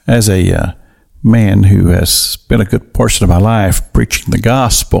As a man who has spent a good portion of my life preaching the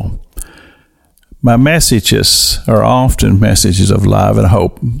gospel, my messages are often messages of love and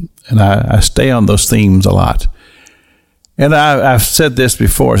hope, and I stay on those themes a lot. And I've said this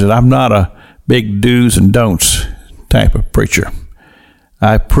before, that I'm not a big do's and don'ts type of preacher.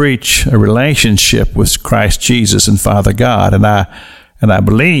 I preach a relationship with Christ Jesus and Father God, and I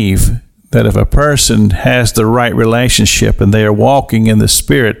believe that if a person has the right relationship and they are walking in the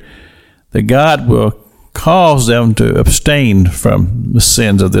Spirit, that God will cause them to abstain from the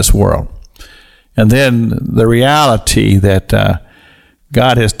sins of this world. And then the reality that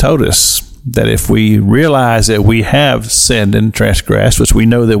God has told us that if we realize that we have sinned and transgressed, which we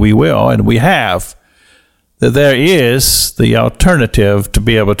know that we will, and we have, that there is the alternative to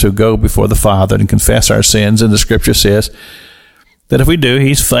be able to go before the Father and confess our sins. And the Scripture says that if we do,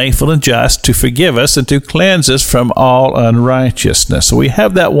 He's faithful and just to forgive us and to cleanse us from all unrighteousness. So we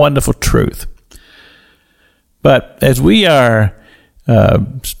have that wonderful truth. But as we are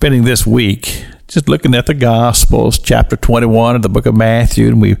spending this week just looking at the Gospels, chapter 21 of the book of Matthew,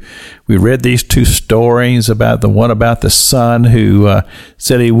 and we read these two stories about the one about the son who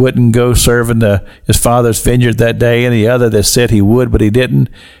said he wouldn't go serve in his father's vineyard that day, and the other that said he would, but he didn't.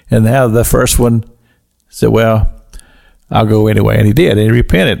 And now the first one said, well, I'll go anyway. And he did. And he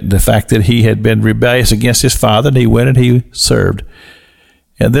repented the fact that he had been rebellious against his father, and he went and he served.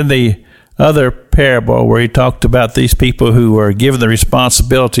 And then the other parable where he talked about these people who were given the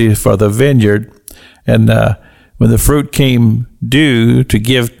responsibility for the vineyard, and when the fruit came due to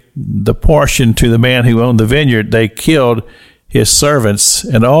give the portion to the man who owned the vineyard, they killed his servants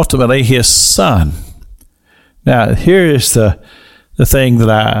and ultimately his son. Now, here is the thing that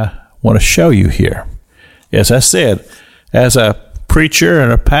I want to show you here. As I said, as a preacher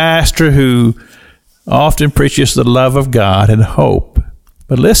and a pastor who often preaches the love of God and hope,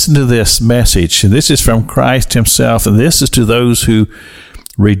 but listen to this message. This is from Christ Himself, and this is to those who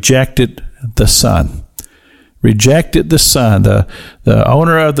rejected the Son. Rejected the Son. The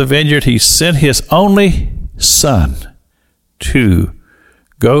owner of the vineyard, He sent His only Son to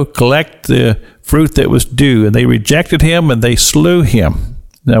go collect the fruit that was due, and they rejected Him and they slew Him.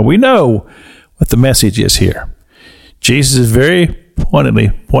 Now we know what the message is here. Jesus is very pointedly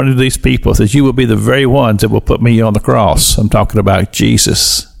pointing to these people, says, you will be the very ones that will put me on the cross. I'm talking about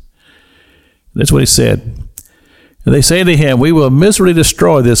Jesus. That's what He said. And they say to Him, we will miserably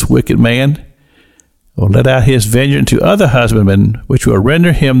destroy this wicked man, or let out his vineyard to other husbandmen, which will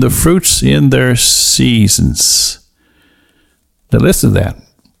render him the fruits in their seasons. Now listen to that.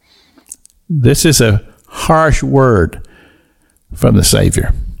 This is a harsh word from the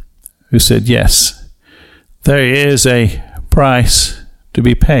Savior, who said, yes, there is a price to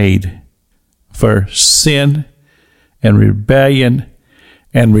be paid for sin and rebellion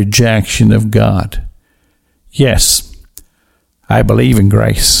and rejection of God. Yes, I believe in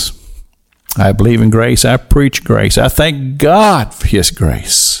grace. I believe in grace. I preach grace. I thank God for His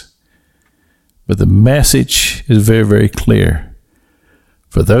grace. But the message is very, very clear.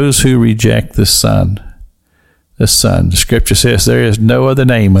 For those who reject the Son, the Scripture says there is no other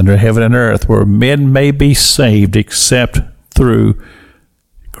name under heaven and earth where men may be saved except through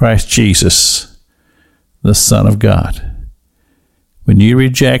Christ Jesus, the Son of God. When you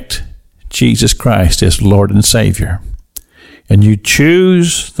reject Jesus Christ as Lord and Savior, and you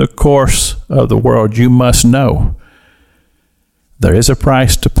choose the course of the world, you must know there is a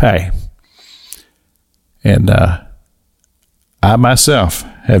price to pay. And I myself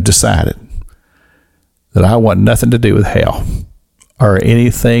have decided that I want nothing to do with hell or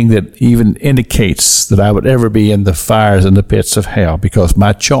anything that even indicates that I would ever be in the fires and the pits of hell, because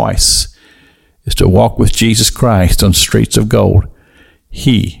my choice is to walk with Jesus Christ on streets of gold.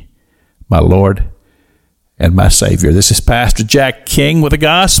 He, my Lord and my Savior. This is Pastor Jack King with the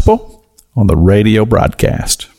gospel on the radio broadcast.